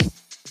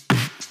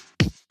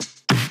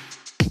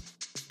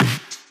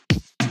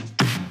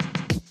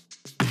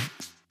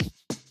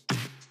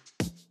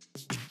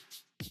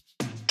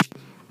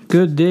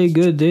Good day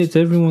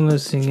to everyone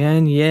listening.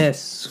 And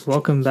yes,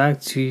 welcome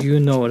back to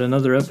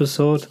another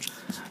episode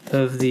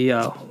of the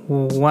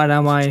What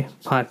Am I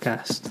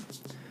podcast.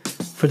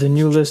 For the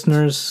new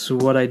listeners,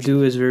 what I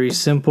do is very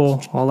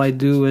simple. All I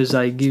do is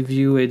I give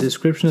you a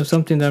description of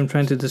something that I'm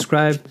trying to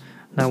describe,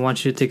 and I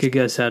want you to take a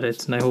guess at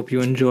it. And I hope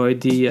you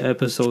enjoyed the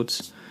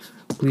episodes.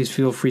 Please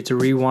feel free to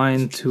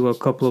rewind to a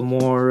couple of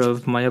more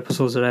of my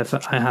episodes that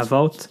I have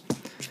out.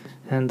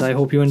 And I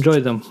hope you enjoy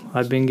them.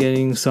 I've been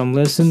getting some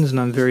listens and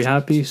I'm very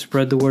happy.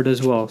 Spread the word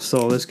as well.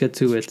 So let's get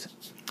to it.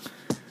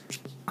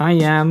 I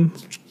am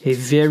a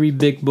very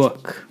big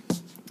book.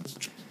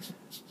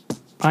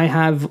 I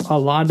have a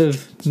lot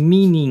of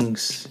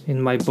meanings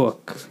in my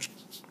book.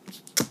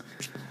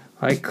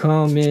 I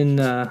come in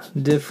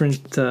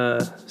different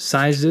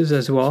sizes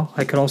as well.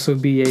 I could also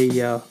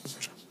be a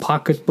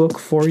pocketbook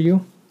for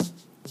you.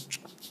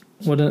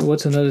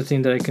 What's another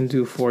thing that I can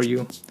do for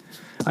you?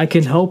 I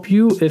can help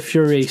you if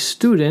you're a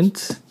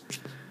student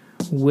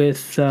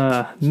with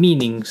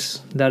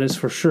meanings, that is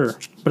for sure.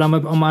 But I'm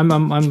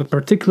a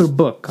particular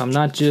book. I'm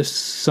not just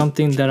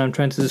something that I'm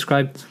trying to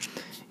describe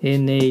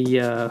in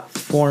a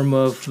form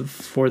of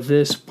for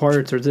this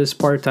part or this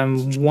part.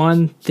 I'm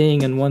one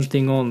thing and one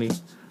thing only.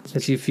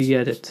 Let's see if you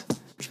get it.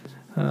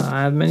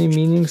 I have many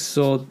meanings,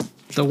 so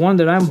the one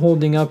that I'm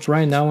holding up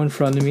right now in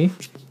front of me,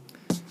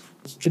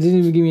 it didn't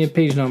even give me a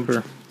page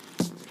number.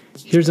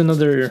 Here's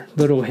another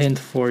little hint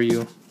for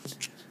you.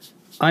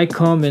 I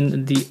come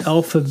in the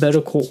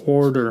alphabetical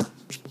order.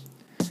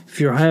 If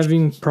you're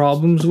having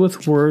problems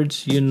with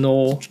words, you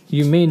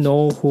may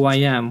know who I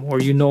am, or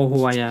you know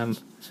who I am.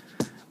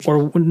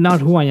 Or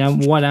not who I am,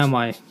 what am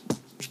I?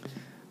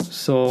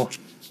 So,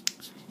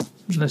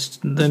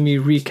 let me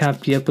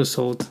recap the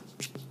episode.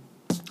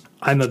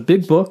 I'm a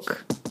big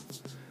book.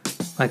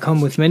 I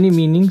come with many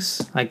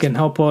meanings. I can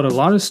help out a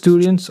lot of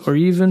students or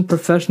even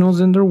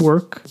professionals in their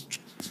work.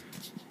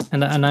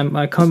 And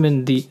I come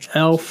in the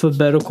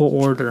alphabetical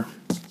order.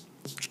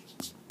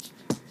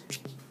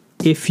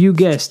 If you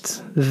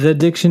guessed the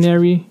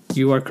dictionary,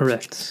 you are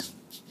correct.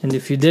 And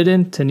if you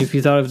didn't, and if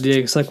you thought of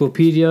the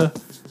encyclopedia,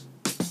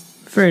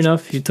 fair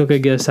enough, you took a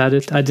guess at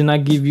it. I did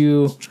not give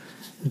you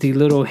the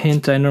little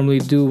hint I normally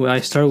do. I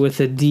start with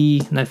a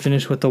D and I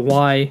finish with a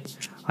Y.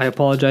 I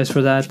apologize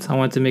for that. I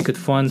wanted to make it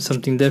fun,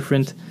 something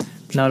different,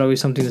 not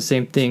always something the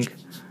same thing.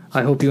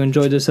 I hope you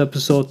enjoyed this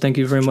episode. Thank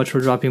you very much for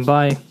dropping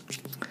by.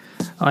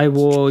 You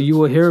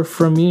will hear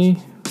from me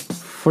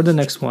for the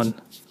next one.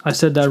 I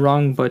said that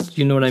wrong, but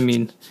you know what I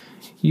mean.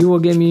 You will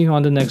get me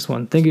on the next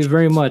one. Thank you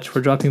very much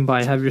for dropping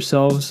by. Have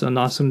yourselves an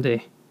awesome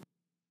day.